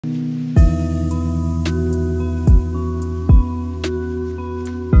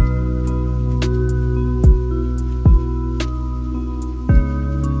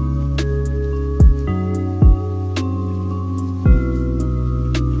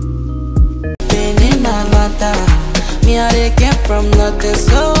Me and they came from nothing,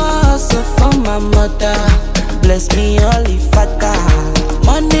 so I hustle for my mother. Bless me, holy father.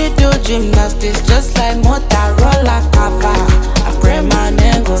 Money do gymnastics, just like Motorola cover. I pray my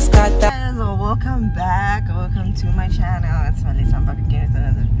name go scatter. Guys, welcome back. Welcome to my channel. It's Melissa. I'm back again with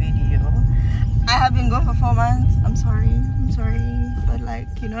another video. I have been gone for 4 months. I'm sorry, but like,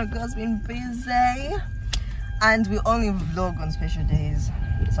 you know, girl's been busy, and we only vlog on special days.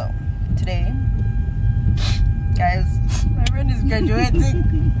 So today, guys, my friend is graduating.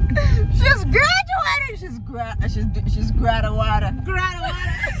 She's graduating. She's graduating.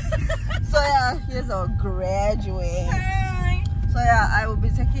 So yeah, here's our graduate. So yeah, I will be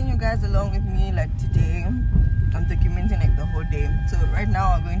taking you guys along with me. Like today, I'm documenting like the whole day. So right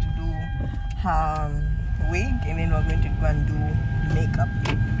now, I'm going to do her wig, and then we're going to go and do makeup.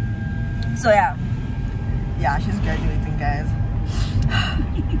 So yeah, she's graduating, guys.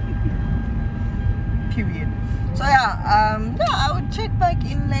 Period. So yeah, I will check back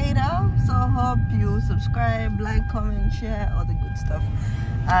in later. So hope you subscribe, like, comment, share, all the good stuff,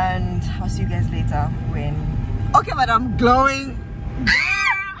 and I'll see you guys later when. Okay, but I'm glowing.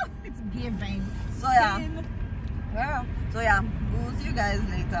 It's giving. So yeah, we'll see you guys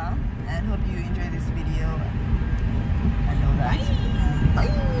later, and hope you enjoy this video. I know that. Bye.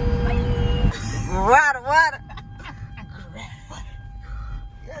 What?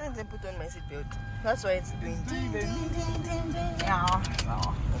 I didn't put on my seatbelt. That's why it's doing. Yeah. So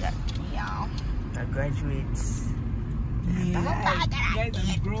yeah. I graduate. Yeah. Guys,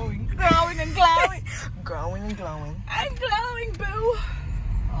 I'm growing. Growing and glowing. Growing and glowing. I'm glowing, boo.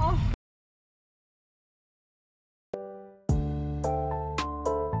 Oh.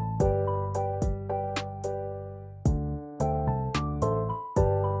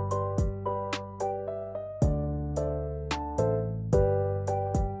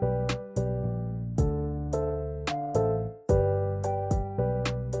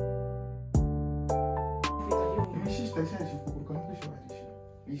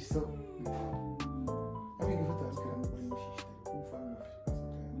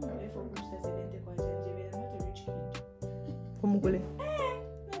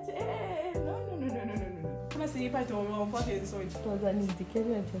 It was an indicator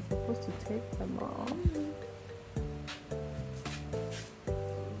that you're supposed to take them off.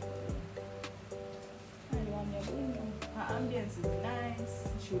 Her ambience is nice.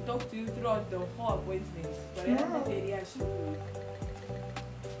 She'll talk to you throughout the whole appointment. But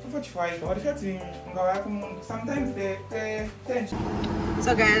I don't know. Sometimes they tension.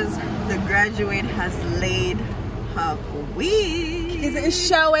 So guys, the graduate has laid her wig. Is it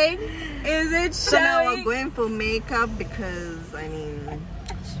showing? Is it showing? So now we're going for makeup because I mean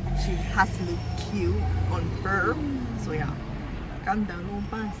she has to look cute on her. So yeah, calm down, don't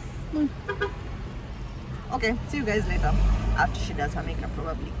pass. Okay, see you guys later after she does her makeup,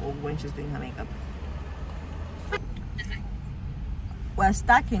 probably, or when she's doing her makeup. We're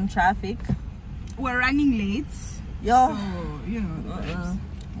stuck in traffic. We're running late. Yo, So, you know,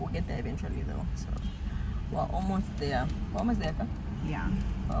 we'll get there eventually though. So we're almost there. Ka? yeah.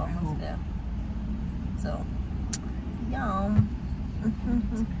 We're almost there. So yeah.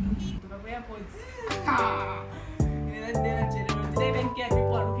 Today, even get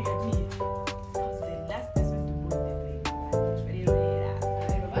people looking at me. I was the last person to board the plane.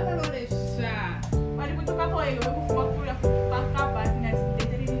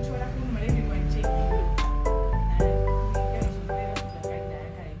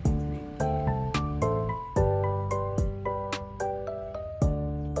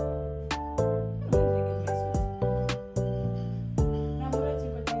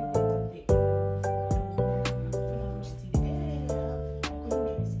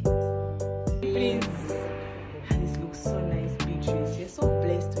 This looks so nice, Beatrice. You're so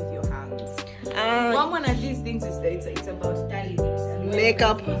blessed with your hands. One of these things is that it's about styling.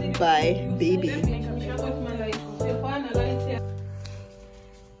 Makeup by Baby.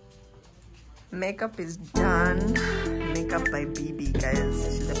 Makeup is done. Makeup by BB, guys.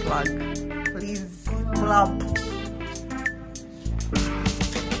 She's a plug. Please pull up.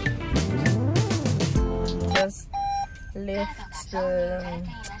 Just lift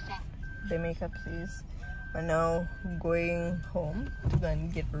the makeup, please. We're now going home to go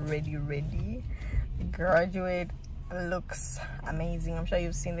and get ready. The graduate looks amazing. I'm sure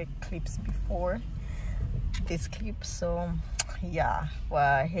you've seen the clips before this clip. So yeah,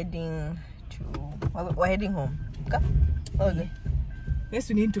 we're heading home. Okay. Yes,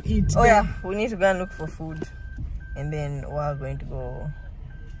 we need to eat. Oh yeah, we need to go and look for food, and then we're going to go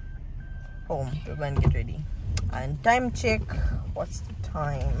home to go and get ready. And time check, what's the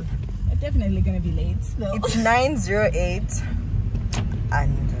time? It's definitely gonna be late though. It's 9:08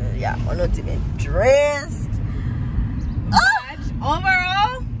 and yeah, we're not even dressed.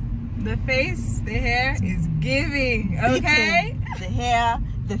 Overall, the face, the hair is giving, okay? The hair,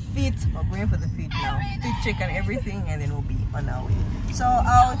 the feet, we're going for the feet now. Feet check and everything, and then we'll be on our way. So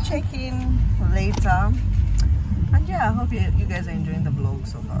I'll check in later. And yeah, I hope you guys are enjoying the vlog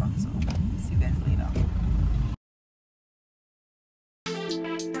so far. So see you guys later.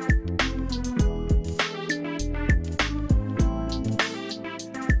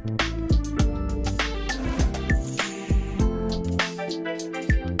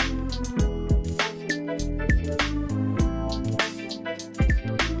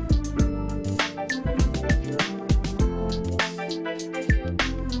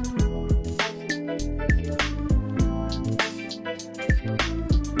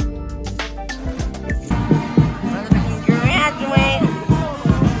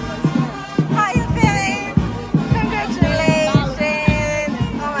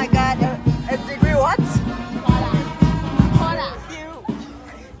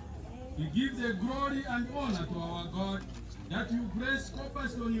 And honor to our God that you bless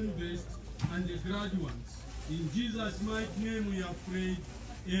Cornerstone University and the graduates. In Jesus' mighty name we have prayed.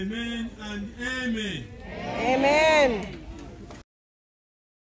 Amen and amen. Amen.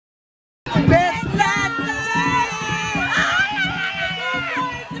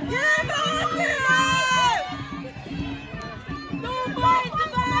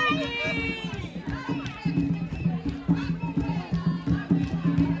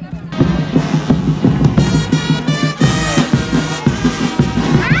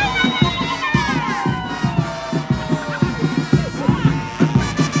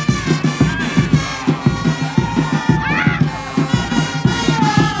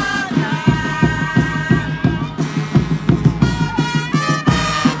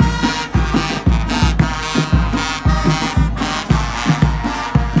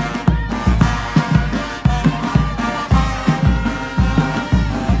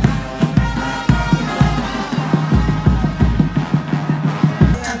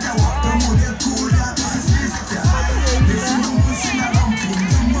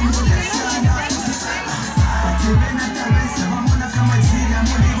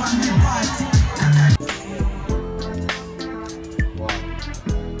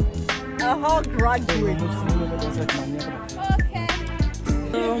 Graduate. Okay.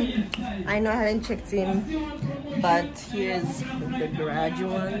 So I know I haven't checked in, but here's the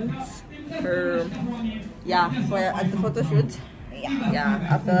graduates. We're at the photo shoot. Yeah.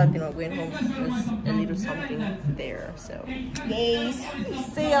 After that, we're going home. There's a little something there. So, guys,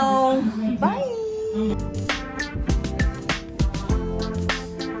 see y'all. Bye.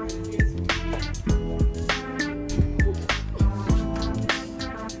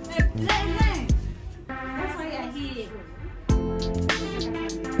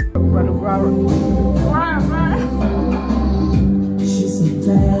 She's so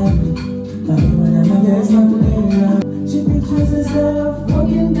bad, but whenever there's nothing left, she pictures herself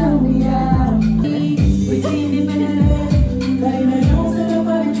walking down the aisle.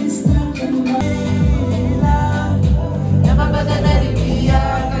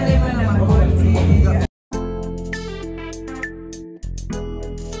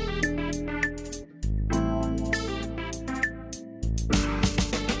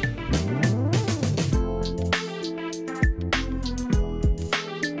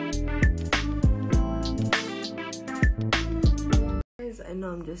 I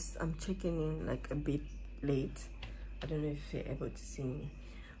know I'm checking in like a bit late. I don't know if you're able to see me,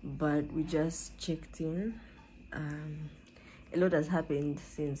 but we just checked in. A lot has happened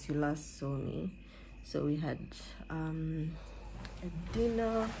since you last saw me. So we had a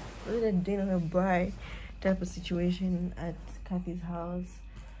dinner, a bride type of situation at Kathy's house.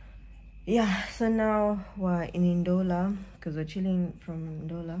 Yeah, so now we're in Ndola because we're chilling from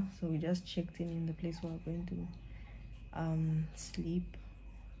Ndola. So we just checked in the place where we're going to sleep,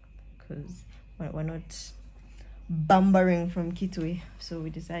 because we're not bumbering from Kitwe, so we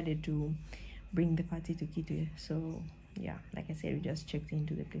decided to bring the party to Kitwe. So yeah, like I said, we just checked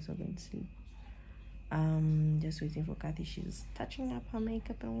into the place we're going to sleep. Just waiting for Kathy. She's touching up her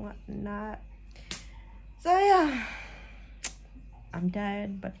makeup and whatnot. So yeah, I'm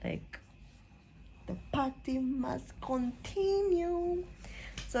tired, but like the party must continue.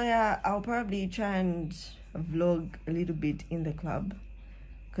 So yeah, I'll probably try and vlog a little bit in the club,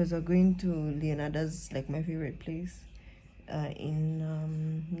 because we're going to Leonardo's, like my favorite place in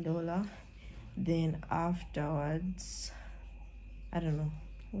Ndola. Then afterwards, I don't know,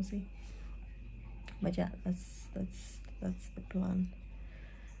 we'll see. But yeah, that's the plan.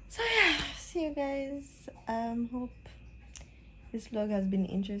 So yeah, see you guys. Hope this vlog has been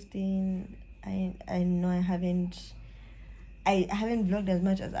interesting. I know I haven't vlogged as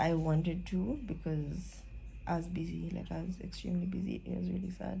much as I wanted to because I was busy. Like, I was extremely busy. It was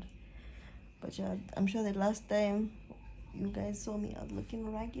really sad. But yeah, I'm sure that last time you guys saw me, I was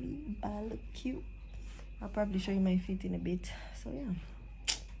looking raggedy, but I look cute. I'll probably show you my feet in a bit. So yeah.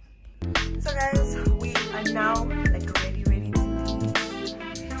 So guys, we are now like ready to leave.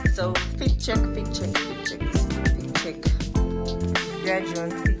 So fit check.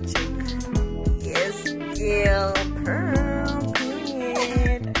 Graduate fit check. Yes, girl. Pearl.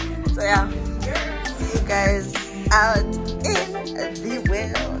 Period. So yeah, see you guys out in the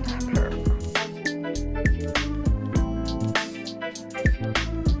world. Pearl.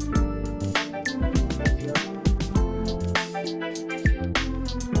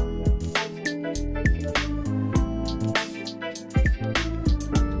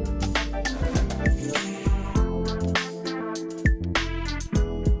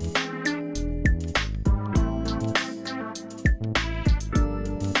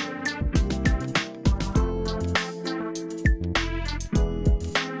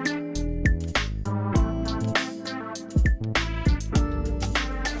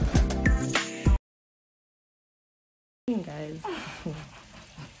 Guys,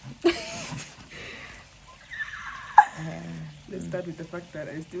 Let's start with the fact that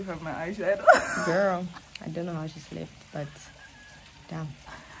I still have my eyeshadow. girl, I don't know how she slept, but damn,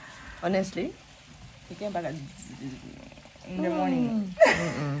 honestly, He came back in the morning.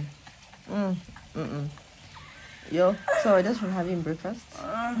 Yo, so we're just from having breakfast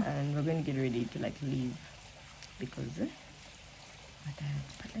and we're going to get ready to like leave because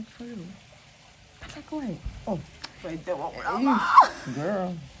but like for real, but like what? Oh,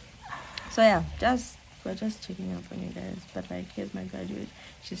 girl. So yeah, we're just checking up on you guys. But like, here's my graduate.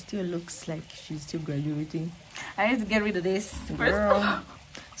 She still looks like she's still graduating. I need to get rid of this Girl.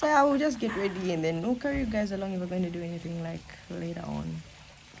 So yeah, we'll just get ready and then we'll carry you guys along if we're going to do anything like later on.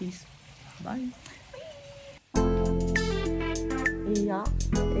 Peace. Bye. Yeah.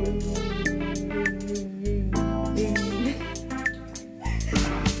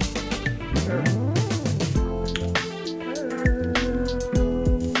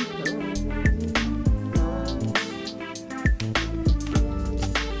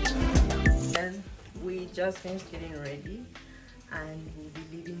 We just finished getting ready and we'll be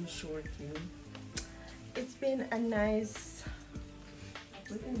leaving shortly. It's been a nice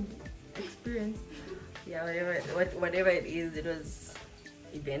experience. Yeah, whatever it is, it was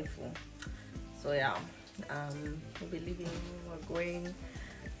eventful. So yeah, we'll be leaving. We're going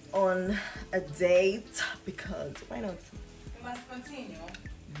on a date because why not? We must continue.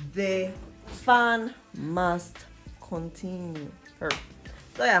 The fun must continue.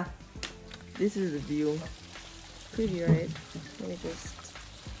 So yeah, this is the view. Pretty, right? Let me just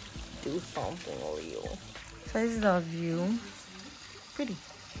do something real. So this is our view. Pretty.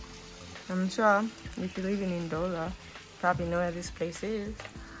 I'm sure if you live in Ndola, you probably know where this place is.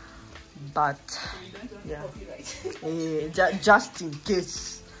 But yeah, just in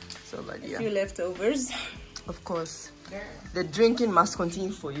case. So but yeah, A few leftovers. of course, the drinking must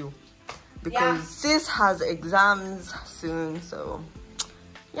continue for you because sis has exams soon. So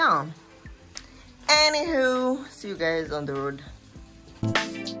yeah. Anywho, see you guys on the road.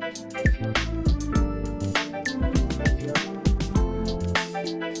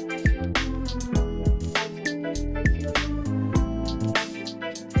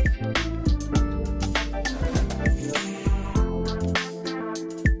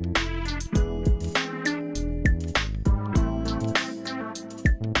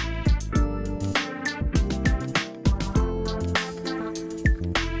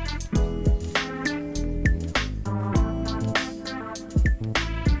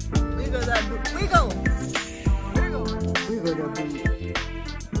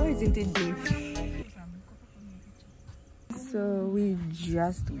 So we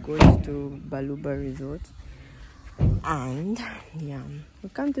just got to Baluba Resort and yeah, we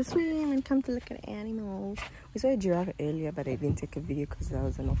come to swim and come to look at animals. We saw a giraffe earlier but I didn't take a video because I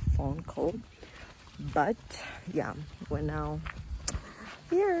was on a phone call. But yeah, we're now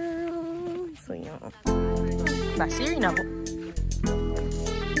here. So yeah, Basiri na po.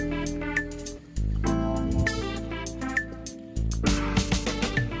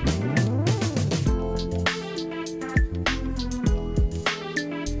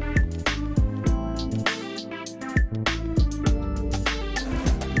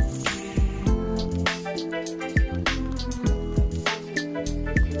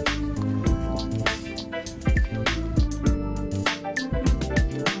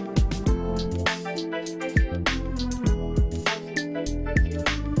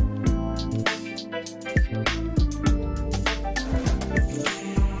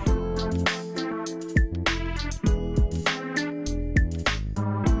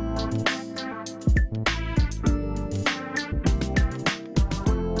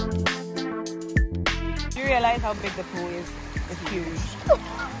 realize how big the pool is. It's huge.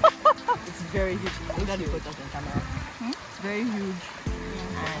 It's very huge. I'm gonna put that on camera. It's very huge.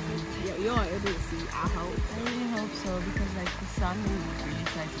 And You're able to see our house. I really hope so because like the sun will really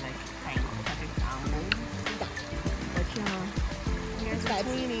try to like kind of cut it down. But There's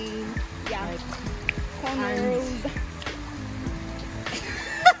cleaning. Yeah. like Cornrows.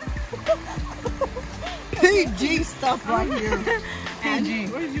 PG stuff right here. And PG.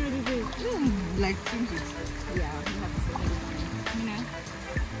 what did you want to say? Like swimsuits. Yeah, we have to say that.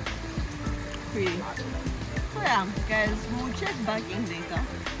 Pretty. So yeah, guys, we'll check back in later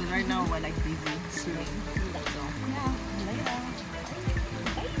because right now we're like busy swimming. So yeah, later.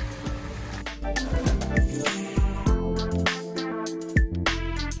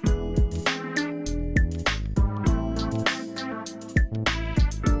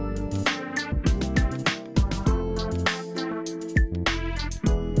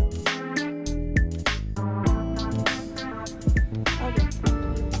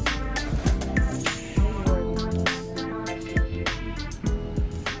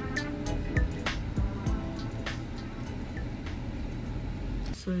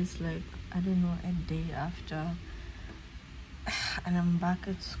 So it's like, I don't know, a day after, and I'm back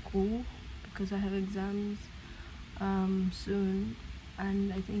at school because I have exams soon,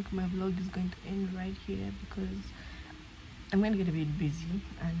 and I think my vlog is going to end right here because I'm going to get a bit busy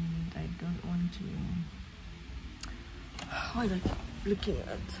and I don't want to. What was I looking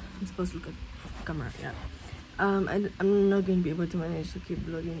at? I'm supposed to look at the camera, yeah. I'm not going to be able to manage to keep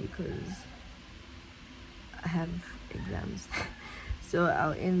vlogging because I have exams. So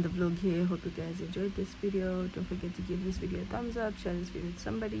I'll end the vlog here. Hope you guys enjoyed this video. Don't forget to give this video a thumbs up, share this video with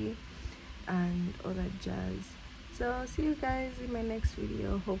somebody, and all that jazz. So see you guys in my next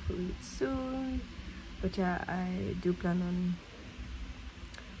video, hopefully soon. But yeah, I do plan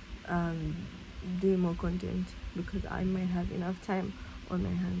on doing more content because I might have enough time on my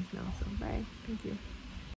hands now. So bye, thank you.